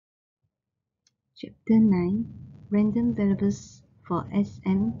Chapter 9 Random Variables for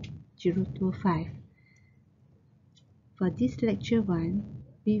SM025. For this lecture 1,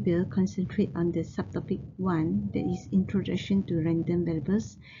 we will concentrate on the subtopic 1, that is Introduction to Random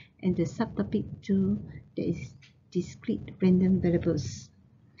Variables, and the subtopic 2, that is Discrete Random Variables.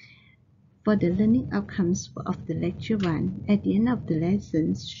 For the learning outcomes of the lecture 1, at the end of the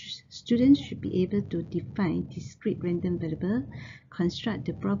lesson, students should be able to define discrete random variable, construct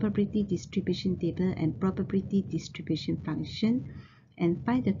the probability distribution table and probability distribution function, and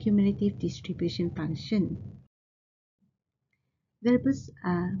find the cumulative distribution function. Variables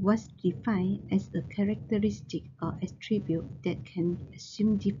are what's defined as a characteristic or attribute that can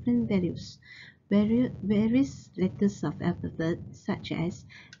assume different values. Various letters of alphabet such as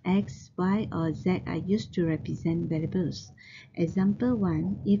X, Y, or Z are used to represent variables. Example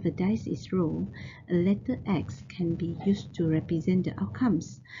 1. If a dice is rolled, a letter X can be used to represent the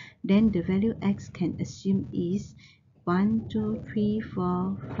outcomes. Then the value X can assume is 1, 2, 3,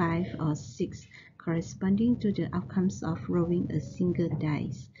 4, 5, or 6, corresponding to the outcomes of rolling a single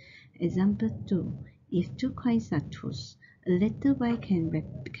dice. Example 2. If two coins are tossed, a letter Y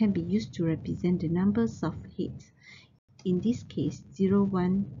can be used to represent the numbers of heads. In this case, 0,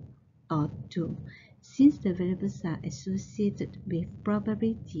 1, or 2. Since the variables are associated with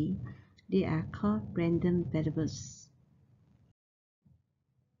probability, they are called random variables.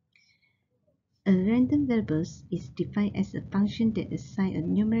 A random variable is defined as a function that assigns a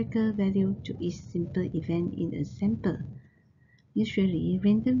numerical value to each simple event in a sample. Usually,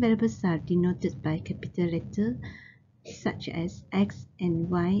 random variables are denoted by capital letters such as X and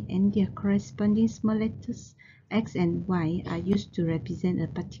Y, and their corresponding small letters X and Y are used to represent a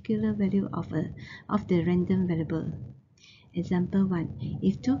particular value of the random variable. Example 1.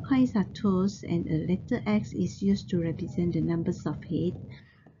 If two coins are tossed and a letter X is used to represent the numbers of heads,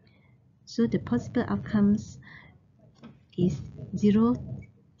 so the possible outcomes is 0,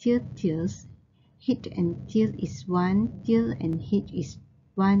 tails, head and tail is 1, tail and head is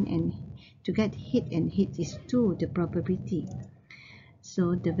 1, and to get head and head is 2, the probability.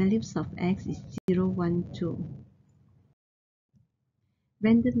 So the values of X is 0, 1, 2.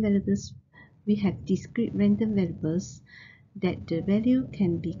 Random variables. We have discrete random variables that the value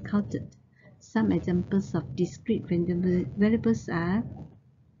can be counted. Some examples of discrete random variables are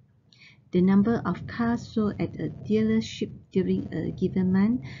the number of cars sold at a dealership during a given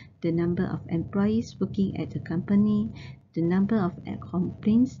month, the number of employees working at a company, the number of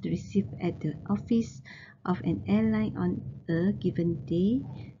complaints received at the office of an airline on a given day,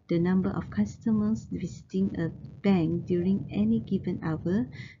 the number of customers visiting a bank during any given hour,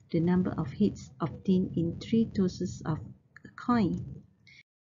 the number of hits obtained in 3 tosses of a coin.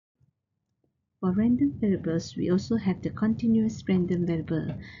 For random variables, we also have the continuous random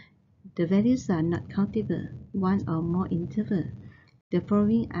variable. The values are not countable, one or more intervals. The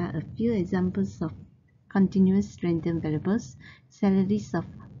following are a few examples of continuous random variables: salaries of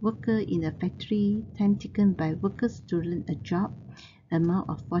workers in a factory, time taken by workers to learn a job, amount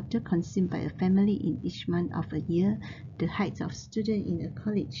of water consumed by a family in each month of a year, the height of students in a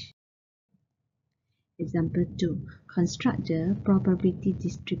college. Example 2. Construct the probability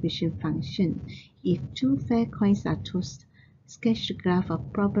distribution function. If two fair coins are tossed, sketch the graph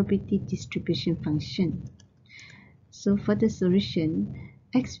of probability distribution function. So for the solution,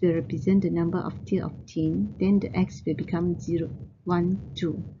 X will represent the number of tails obtained, then the X will become 0, 1,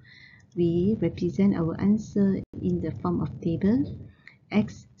 2. We represent our answer in the form of table.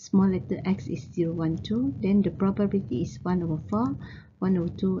 X, small letter X is 0, 1, 2, then the probability is 1 over 4, 1 over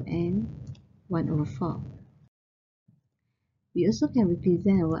 2, and 1 over 4. We also can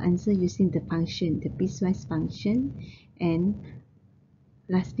represent our answer using the function, the piecewise function, and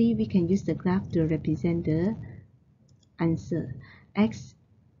lastly, we can use the graph to represent the answer. X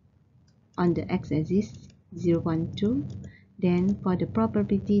on the x-axis 0, 1, 2. Then for the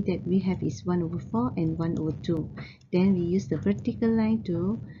probability that we have is 1 over 4 and 1 over 2. Then we use the vertical line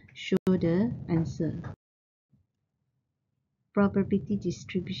to show the answer. Probability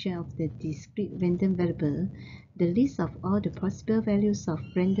distribution of the discrete random variable. The list of all the possible values of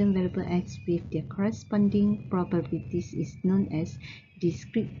random variable X with their corresponding probabilities is known as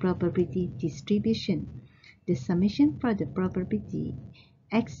discrete probability distribution. The summation for the probability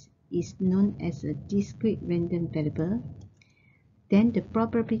X is known as a discrete random variable. Then the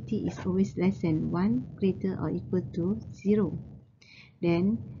probability is always less than 1, greater or equal to 0.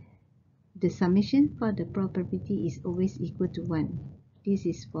 Then the summation for the probability is always equal to 1. This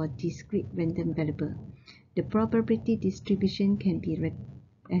is for discrete random variable. The probability distribution can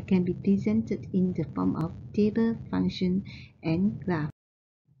be presented in the form of table, function, and graph.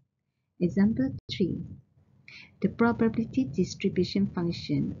 Example 3. The probability distribution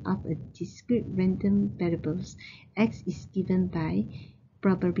function of a discrete random variables x is given by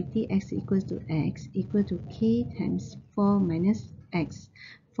probability x equals to x equal to k times 4 minus x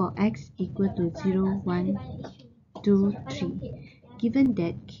for x equal to 0, 1, 2, 3. Given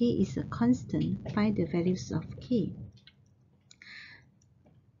that k is a constant, find the values of k.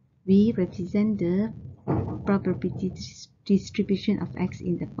 We represent the probability distribution of x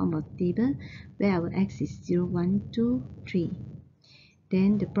in the form of table where our x is 0, 1, 2, 3.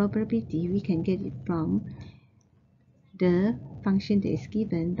 Then the probability we can get it from the function that is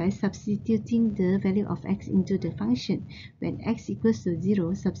given by substituting the value of x into the function. When x equals to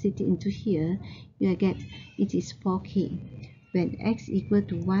 0, substitute into here, you will get it is 4k. When x equal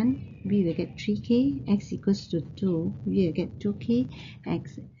to 1, we will get 3k. X equals to 2, we will get 2k.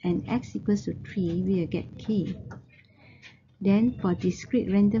 And x equals to 3, we will get k. Then for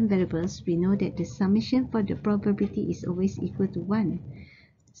discrete random variables, we know that the summation for the probability is always equal to 1.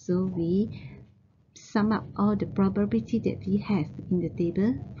 So we sum up all the probability that we have in the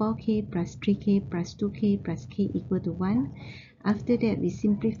table, 4k plus 3k plus 2k plus k equal to 1. After that, we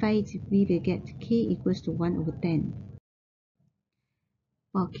simplify it, we will get k equals to 1 over 10.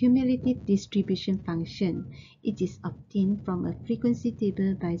 For cumulative distribution function, it is obtained from a frequency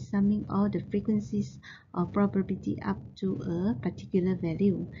table by summing all the frequencies of probability up to a particular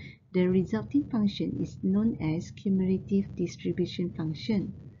value. The resulting function is known as cumulative distribution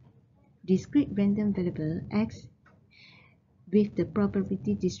function. Discrete random variable x with the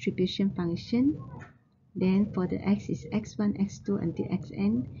probability distribution function, then for the x is x1, x2 until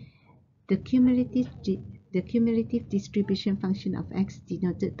xn, the cumulative distribution function of x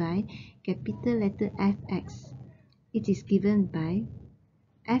denoted by capital letter Fx. It is given by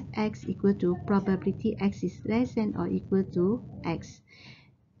Fx equal to probability x is less than or equal to x.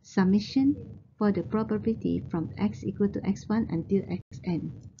 Summation for the probability from x equal to x1 until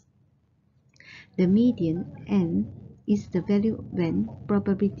xn. The median n is the value when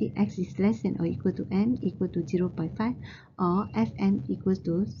probability x is less than or equal to m equal to 0.5 or fm equals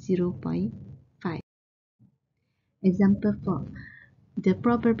to 0.5. Example 4. The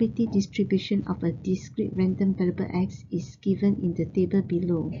probability distribution of a discrete random variable x is given in the table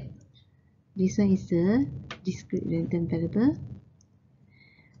below. This one is the discrete random variable.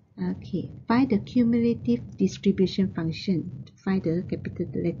 Okay, find the cumulative distribution function. To find the capital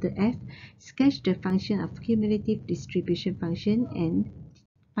letter F, sketch the function of cumulative distribution function and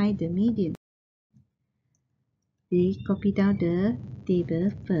find the median. We copy down the table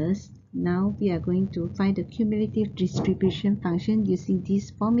first. Now we are going to find the cumulative distribution function using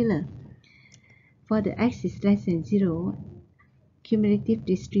this formula. For the x is less than 0, cumulative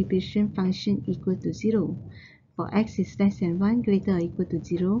distribution function equal to 0. For x is less than 1, greater or equal to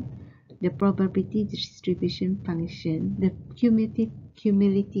 0, the probability distribution function, the cumulative,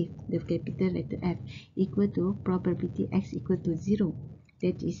 the capital letter F, equal to probability x equal to 0.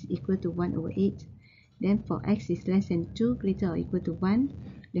 That is equal to 1 over 8. Then for x is less than 2, greater or equal to 1,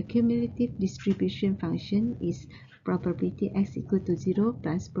 the cumulative distribution function is probability x equal to 0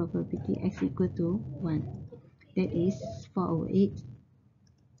 plus probability x equal to 1. That is 4 over 8.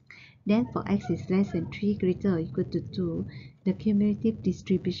 Then for x is less than 3, greater or equal to 2, the cumulative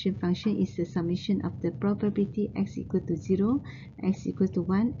distribution function is the summation of the probability x equal to 0, x equal to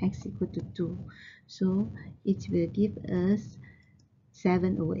 1, x equal to 2. So it will give us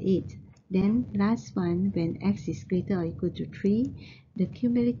 7 over 8. Then last one, when x is greater or equal to 3, the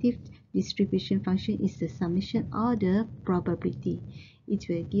cumulative distribution function is the summation of the probability. It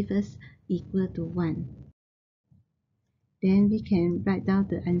will give us equal to 1. Then we can write down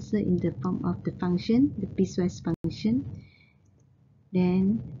the answer in the form of the function, the piecewise function.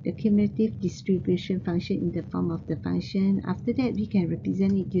 Then the cumulative distribution function in the form of the function. After that, we can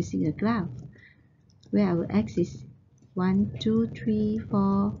represent it using a graph, where our x is 1, 2, 3,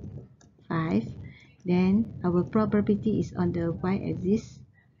 4, 5. Then our probability is on the y-axis.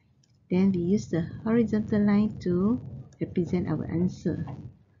 Then we use the horizontal line to represent our answer.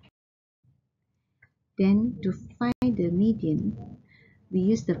 Then to find the median, we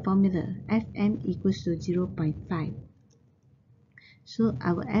use the formula Fm equals to 0.5. So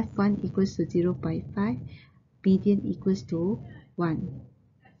our F1 equals to 0.5, median equals to 1.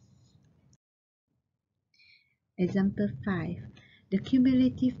 Example 5. The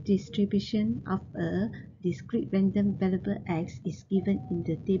cumulative distribution of a discrete random variable x is given in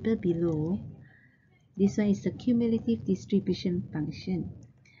the table below. This one is the cumulative distribution function.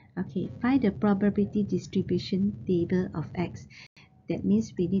 Okay, find the probability distribution table of x. That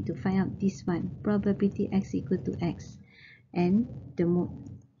means we need to find out this one, probability x equal to x. And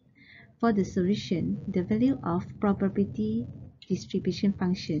For the solution, the value of probability distribution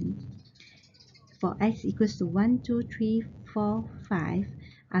function for x equals to 1, 2, 3, 4, 5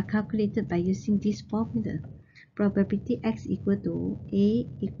 are calculated by using this formula. Probability x equal to a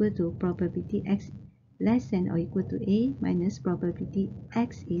equal to probability x less than or equal to a minus probability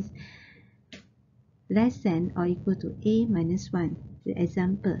x is less than or equal to a minus 1. The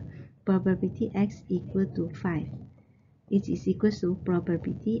example, probability x equal to 5. It is equal to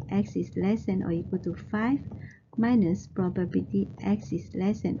probability x is less than or equal to 5 minus probability x is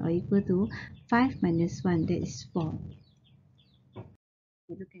less than or equal to 5 minus 1, that is 4.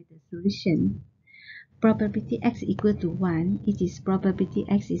 Look at the solution. Probability x equal to 1, it is probability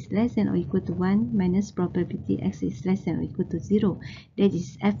x is less than or equal to 1 minus probability x is less than or equal to 0. That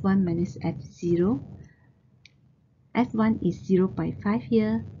is f1 minus f0. f1 is 0.5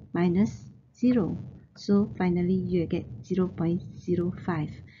 here minus 0. So finally you get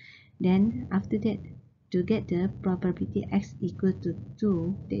 0.05. Then after that, to get the probability x equal to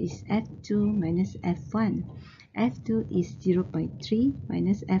 2, that is f2 minus f1. f2 is 0.3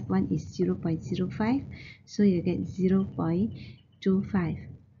 minus f1 is 0.05, so you get 0.25.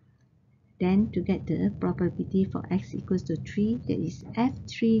 Then to get the probability for x equals to 3, that is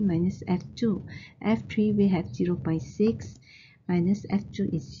f3 minus f2. f3 we have 0.6 minus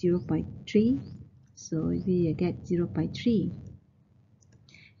f2 is 0.3, so we get 0.3.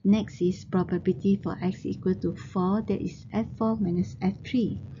 Next is probability for x equal to 4, that is f4 minus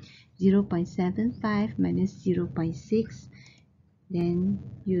f3. 0.75 minus 0.6, then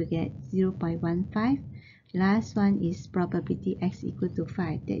you get 0.15. Last one is probability x equal to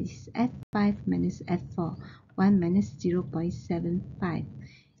 5, that is f5 minus f4. 1 minus 0.75,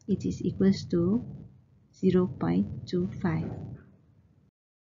 it is equals to 0.25.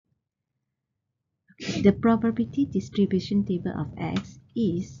 The probability distribution table of x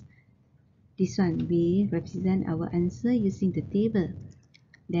is this one. We represent our answer using the table.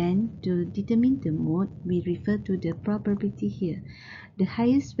 Then to determine the mode, we refer to the probability here. The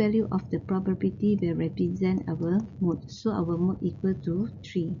highest value of the probability will represent our mode. So our mode equal to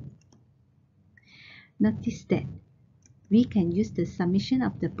 3. Notice that we can use the summation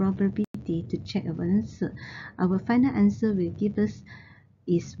of the probability to check our answer. Our final answer will give us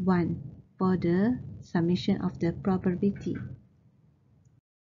is 1 for the summation of the probability.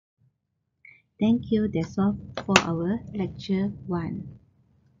 Thank you. That's all for our lecture 1.